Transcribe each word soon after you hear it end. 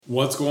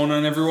What's going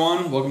on,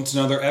 everyone? Welcome to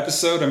another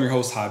episode. I'm your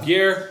host,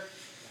 Javier.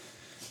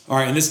 All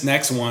right, in this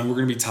next one, we're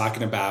going to be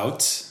talking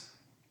about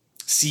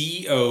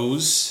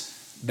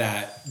CEOs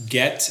that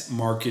get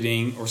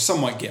marketing or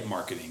somewhat get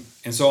marketing.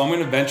 And so I'm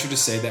going to venture to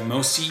say that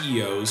most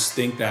CEOs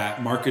think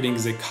that marketing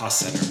is a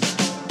cost center.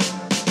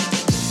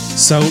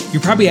 So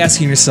you're probably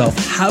asking yourself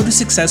how to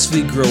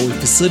successfully grow a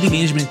facility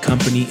management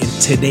company in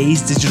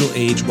today's digital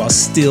age while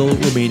still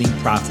remaining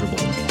profitable.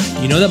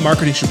 You know that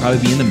marketing should probably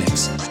be in the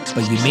mix,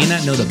 but you may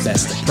not know the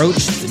best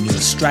approach, the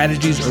newest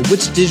strategies, or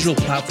which digital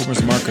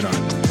platforms market on.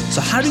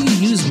 So how do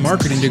you use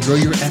marketing to grow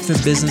your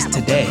effing business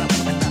today?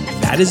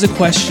 That is a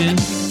question,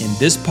 and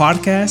this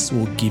podcast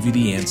will give you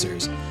the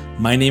answers.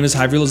 My name is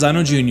Javier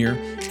Lozano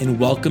Jr., and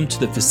welcome to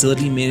the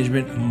Facility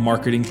Management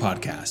Marketing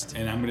Podcast.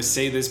 And I'm going to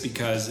say this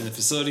because in the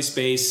facility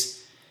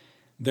space,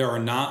 there are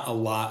not a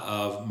lot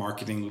of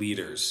marketing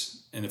leaders.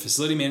 In the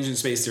facility management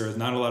space, there is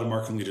not a lot of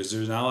marketing leaders.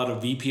 There's not a lot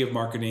of VP of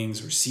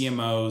marketings or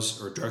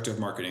CMOs or director of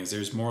marketings.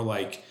 There's more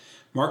like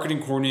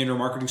marketing coordinator,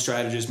 marketing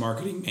strategist,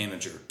 marketing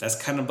manager. That's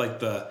kind of like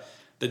the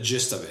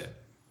gist of it.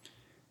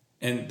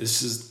 And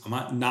I'm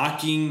not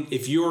knocking,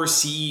 if you're a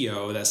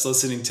CEO that's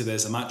listening to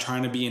this, I'm not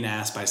trying to be an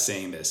ass by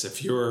saying this.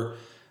 If you're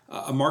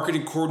a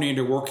marketing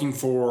coordinator working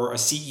for a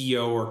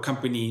CEO or a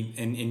company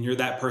and you're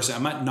that person,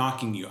 I'm not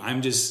knocking you.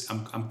 I'm just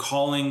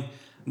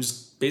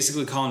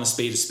basically calling a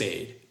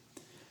spade.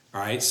 All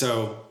right.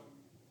 So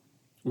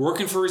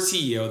working for a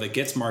CEO that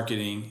gets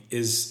marketing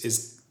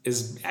is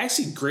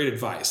actually great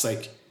advice.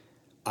 Like,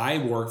 I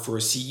work for a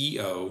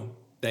CEO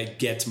that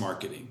gets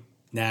marketing.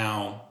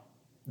 Now,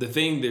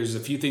 there's a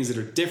few things that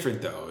are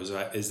different though,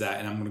 is that,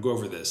 and I'm going to go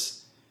over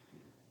this,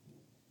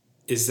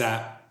 is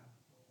that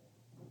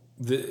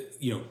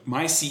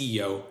my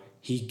CEO,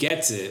 he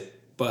gets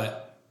it,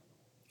 but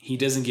he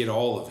doesn't get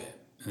all of it.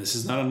 And this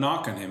is not a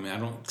knock on him. I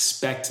don't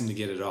expect him to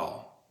get it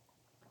all.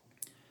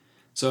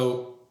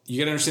 So you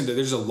got to understand that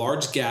there's a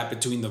large gap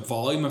between the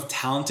volume of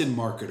talented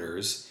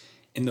marketers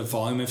and the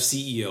volume of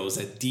CEOs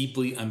that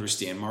deeply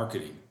understand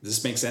marketing. Does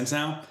this make sense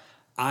now?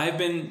 I've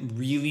been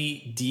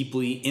really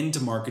deeply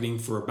into marketing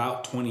for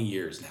about 20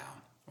 years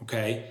now,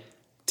 okay?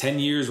 10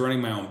 years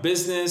running my own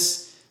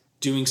business,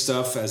 doing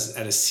stuff at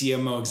a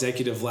CMO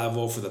executive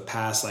level for the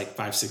past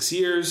 5-6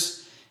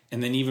 years.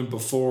 And then even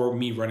before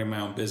me running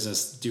my own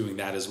business, doing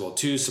that as well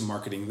too, some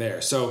marketing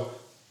there. So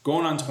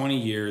going on 20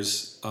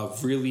 years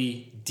of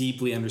really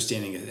deeply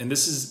understanding it. And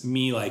this is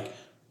me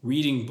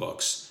reading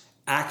books,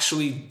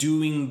 actually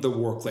doing the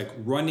work,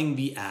 running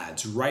the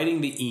ads, writing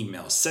the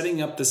emails,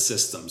 setting up the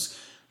systems,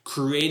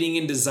 creating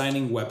and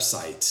designing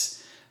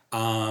websites,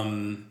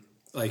 writing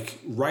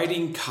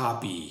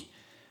copy,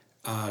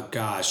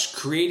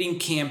 creating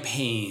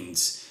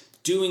campaigns,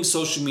 doing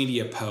social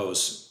media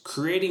posts,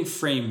 creating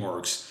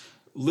frameworks,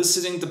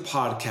 listening to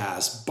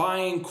podcasts,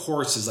 buying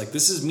courses.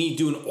 This is me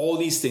doing all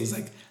these things.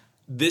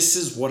 This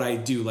is what I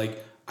do.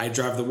 I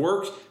drive to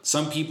work.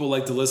 Some people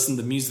like to listen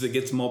to music that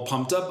gets them all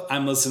pumped up.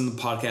 I'm listening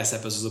to podcast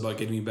episodes about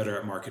getting me better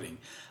at marketing.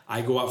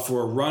 I go out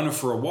for a run or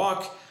for a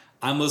walk.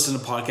 I'm listening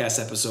to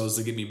podcast episodes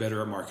that get me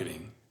better at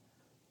marketing.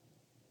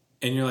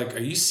 And you're like, are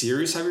you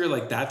serious,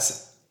 Javier?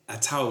 That's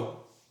how,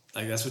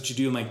 that's what you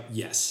do? I'm like,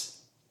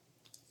 yes.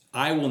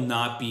 I will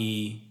not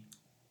be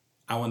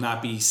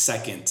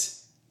second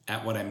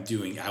at what I'm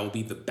doing. I will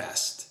be the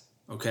best.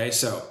 Okay.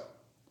 So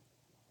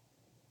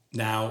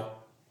now,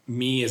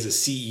 me as a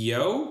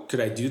CEO, could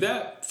I do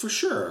that? For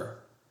sure.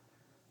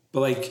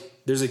 But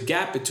there's a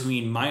gap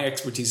between my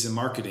expertise in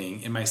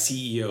marketing and my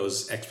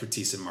CEO's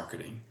expertise in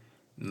marketing.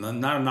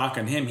 Not a knock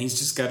on him. He's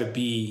just got to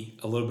be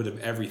a little bit of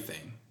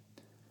everything.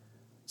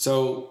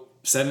 So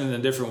said in a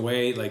different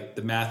way,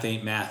 the math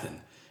ain't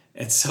mathin'.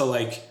 And so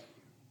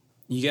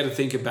you got to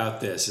think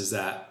about this, is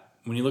that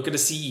when you look at a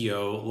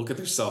CEO, look at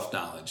their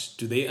self-knowledge.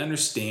 Do they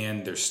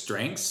understand their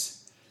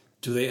strengths?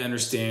 Do they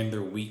understand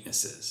their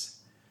weaknesses?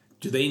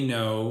 Do they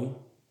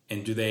know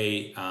and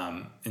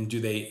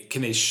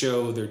can they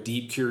show their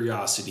deep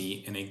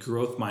curiosity and a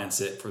growth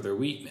mindset for their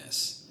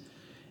weakness?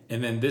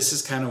 And then this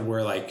is kind of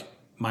where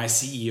my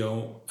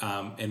CEO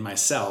and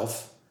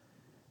myself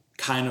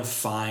kind of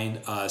find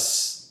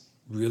us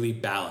really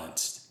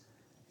balanced.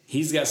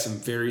 He's got some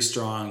very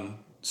strong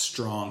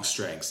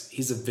strengths.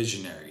 He's a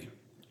visionary.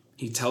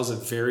 He tells a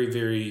very,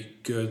 very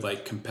good,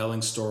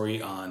 compelling story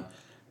on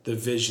the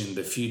vision,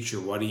 the future,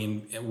 what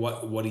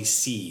he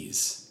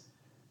sees.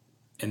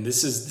 And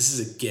this is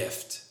a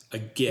gift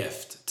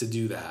to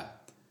do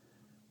that.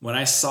 When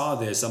I saw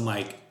this, I'm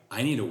like,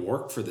 I need to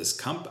work for this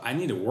company. I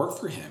need to work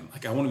for him. I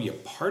want to be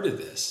a part of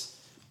this.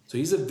 So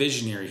he's a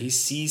visionary. He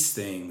sees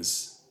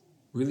things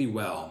really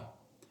well.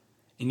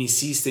 And he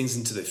sees things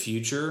into the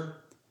future.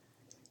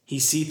 He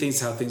sees things,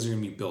 how things are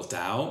going to be built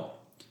out.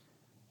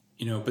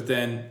 But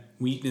then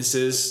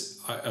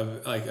weaknesses,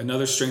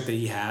 another strength that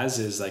he has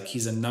is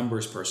he's a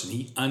numbers person.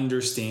 He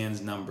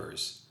understands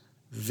numbers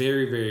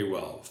very, very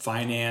well.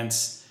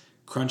 Finance,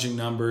 crunching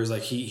numbers,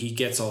 he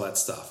gets all that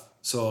stuff.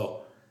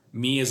 So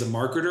me as a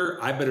marketer,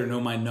 I better know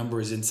my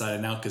numbers inside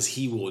and out because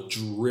he will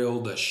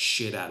drill the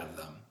shit out of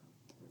them.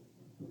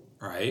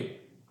 All right.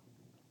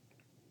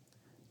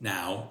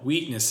 Now,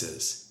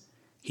 weaknesses.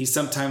 He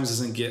sometimes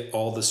doesn't get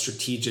all the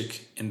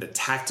strategic and the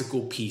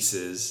tactical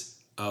pieces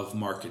of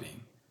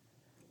marketing.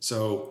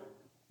 So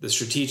the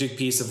strategic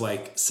piece of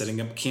like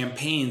setting up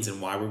campaigns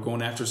and why we're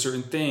going after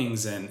certain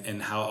things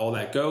and how all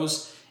that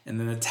goes. And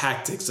then the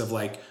tactics of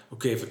like,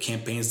 okay, if a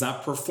campaign's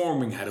not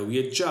performing, how do we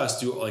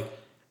adjust?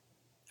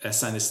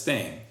 That's not his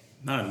thing.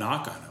 Not a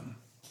knock on him.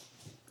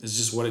 It's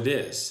just what it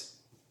is.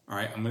 All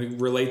right, I'm going to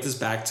relate this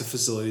back to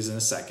facilities in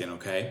a second,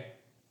 okay?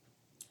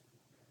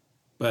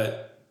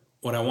 But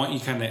what I want you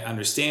to kind of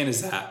understand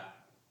is that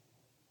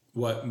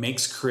what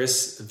makes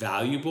Chris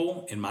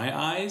valuable in my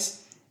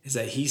eyes is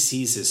that he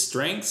sees his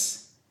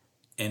strengths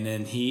and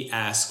then he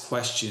asks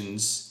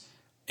questions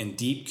and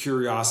deep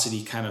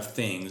curiosity kind of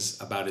things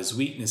about his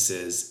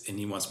weaknesses, and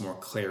he wants more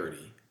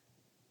clarity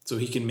so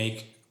he can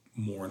make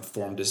more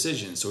informed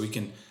decisions, so he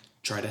can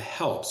try to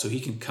help, so he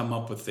can come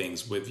up with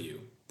things with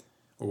you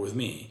or with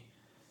me.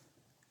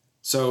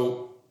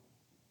 So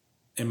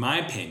in my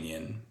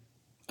opinion,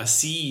 a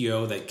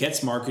CEO that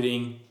gets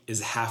marketing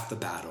is half the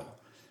battle.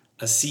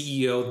 A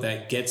CEO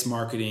that gets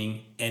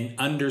marketing and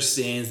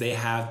understands they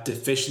have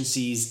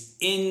deficiencies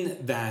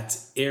in that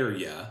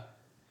area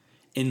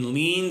and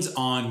leans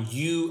on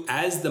you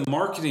as the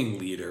marketing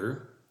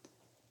leader,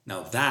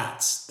 now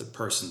that's the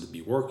person to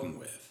be working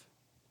with.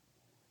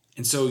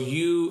 And so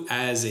you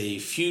as a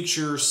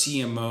future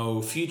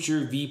CMO,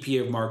 future VP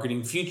of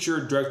marketing, future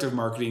director of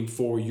marketing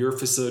for your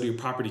facility or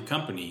property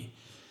company,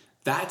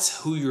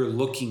 that's who you're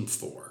looking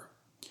for.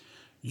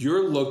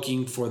 You're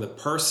looking for the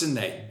person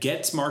that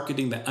gets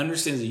marketing, that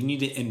understands that you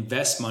need to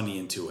invest money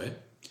into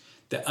it,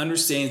 that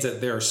understands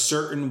that there are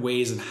certain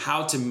ways on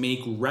how to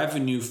make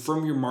revenue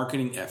from your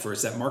marketing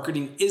efforts, that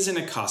marketing isn't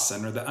a cost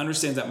center, that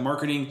understands that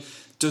marketing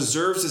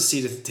deserves a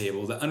seat at the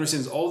table, that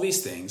understands all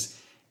these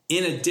things.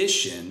 In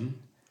addition,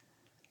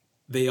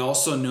 they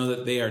also know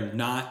that they are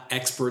not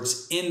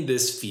experts in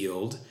this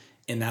field,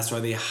 and that's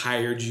why they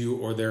hired you,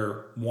 or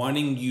they're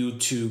wanting you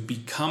to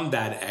become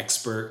that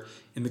expert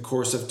in the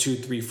course of 2,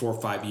 3, 4,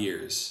 5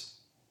 years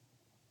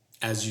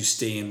as you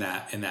stay in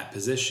that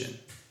position.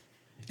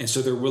 And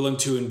so they're willing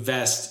to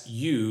invest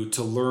you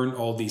to learn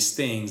all these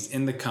things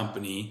in the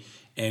company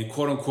and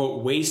quote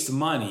unquote waste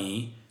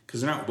money,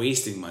 because they're not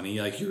wasting money,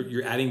 like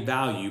you're adding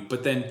value,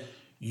 but then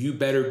you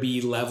better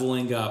be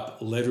leveling up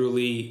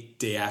literally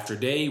day after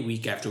day,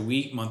 week after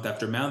week, month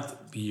after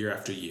month, year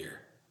after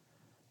year.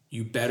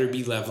 You better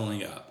be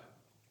leveling up,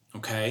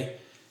 okay?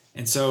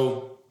 And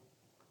so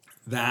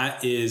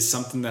that is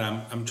something that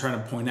I'm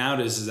trying to point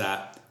out is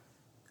that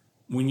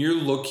when you're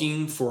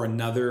looking for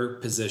another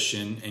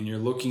position and you're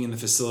looking in the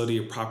facility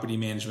or property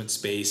management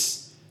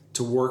space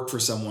to work for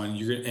someone,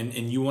 and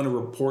you want to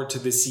report to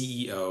the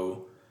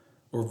CEO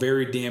or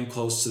very damn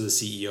close to the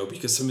CEO,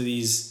 because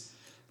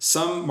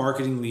some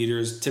marketing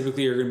leaders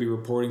typically are going to be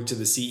reporting to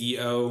the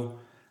CEO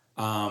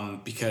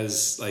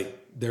because like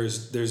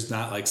there's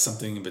not like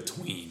something in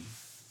between.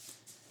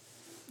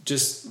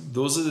 Just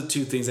those are the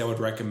two things I would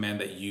recommend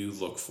that you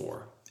look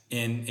for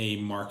in a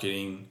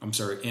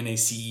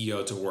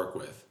CEO to work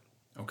with.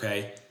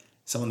 Okay,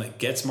 someone that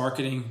gets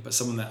marketing, but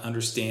someone that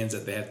understands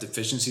that they have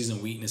deficiencies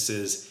and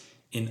weaknesses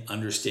in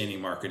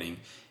understanding marketing.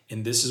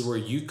 And this is where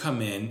you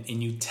come in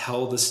and you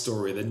tell the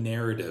story, the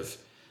narrative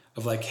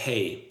of like,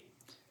 hey,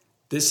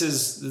 this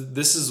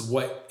is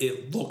what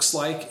it looks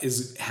like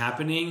is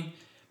happening,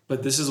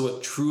 but this is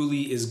what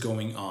truly is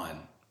going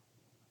on.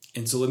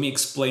 And so let me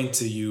explain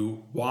to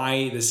you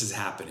why this is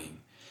happening.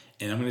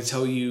 And I'm going to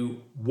tell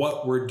you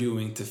what we're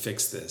doing to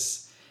fix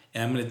this.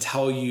 And I'm going to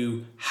tell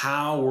you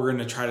how we're going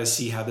to try to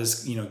see how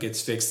this,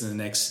 gets fixed in the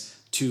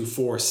next 2,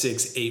 4,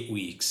 6, 8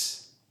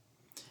 weeks.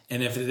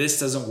 And if this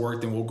doesn't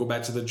work, then we'll go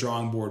back to the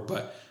drawing board.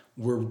 But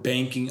we're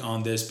banking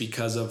on this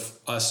because of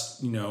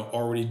us,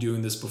 already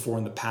doing this before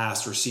in the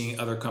past, or seeing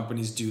other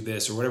companies do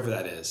this, or whatever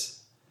that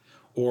is.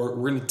 Or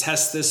we're going to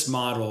test this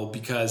model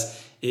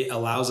because it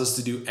allows us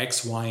to do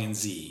X, Y, and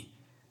Z.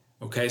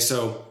 Okay,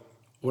 so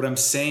what I'm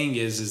saying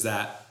is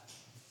that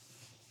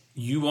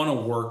you want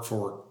to work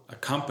for a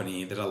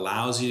company that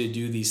allows you to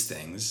do these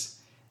things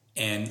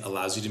and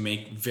allows you to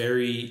make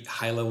very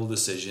high-level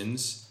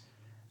decisions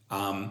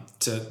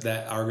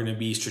that are going to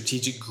be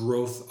strategic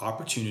growth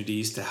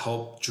opportunities to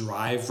help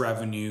drive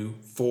revenue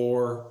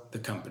for the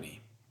company.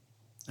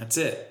 That's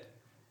it.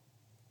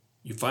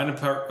 You find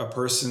a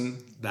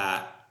person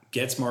that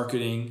gets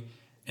marketing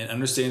and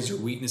understands their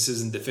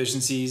weaknesses and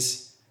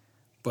deficiencies,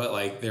 but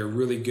like they're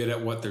really good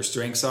at what their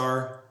strengths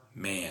are.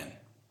 Man,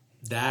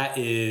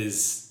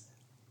 that's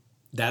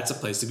a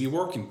place to be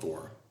working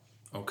for.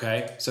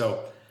 Okay,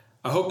 so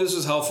I hope this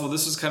was helpful.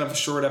 This was kind of a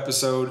short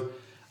episode.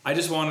 I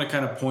just wanted to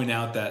kind of point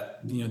out that,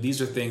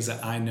 these are things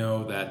that I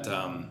know that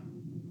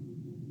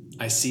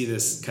I see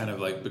this kind of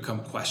like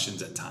become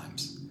questions at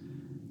times.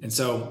 And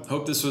so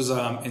hope this was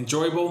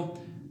enjoyable.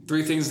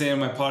 3 things to end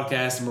my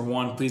podcast. Number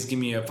 1, please give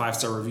me a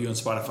 5-star review on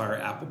Spotify or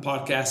Apple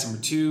Podcasts.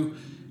 Number 2,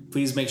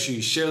 please make sure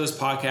you share this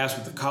podcast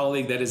with a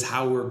colleague. That is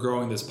how we're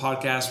growing this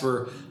podcast.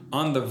 We're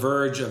on the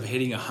verge of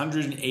hitting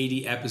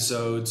 180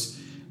 episodes.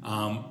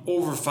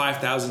 Over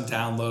 5,000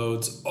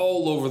 downloads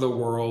all over the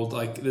world.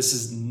 Like, this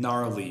is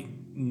gnarly.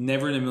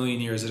 Never in a million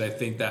years did I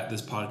think that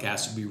this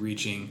podcast would be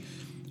reaching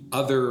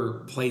other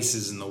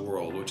places in the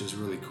world, which is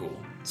really cool.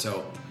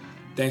 So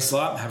thanks a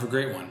lot. Have a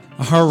great one.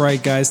 All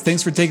right, guys.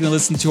 Thanks for taking a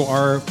listen to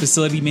our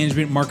facility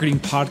management marketing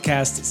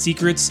podcast,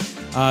 Secrets.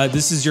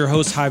 This is your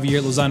host, Javier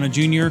Lozano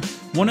Jr.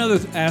 One other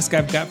ask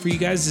I've got for you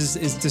guys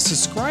is to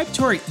subscribe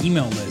to our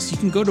email list. You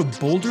can go to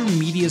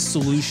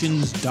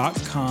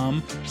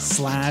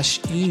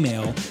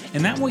bouldermediasolutions.com/email,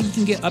 and that way you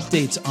can get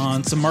updates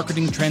on some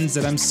marketing trends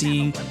that I'm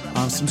seeing,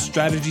 some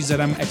strategies that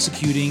I'm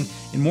executing,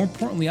 and more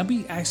importantly, I'll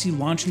be actually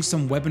launching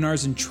some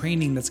webinars and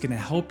training that's going to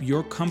help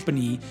your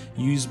company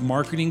use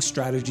marketing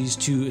strategies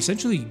to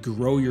essentially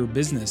grow your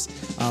business.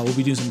 We'll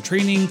be doing some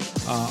training,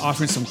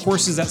 offering some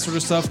courses, that sort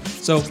of stuff.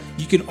 So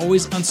you can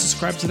always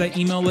unsubscribe to that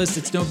email list.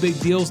 It's no big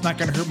deal. It's not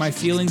going to hurt my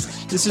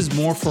feelings. This is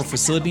more for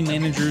facility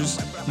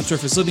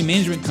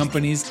management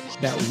companies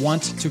that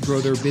want to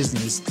grow their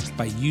business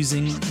by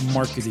using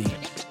marketing.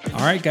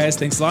 All right, guys,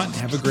 thanks a lot and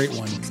have a great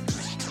one.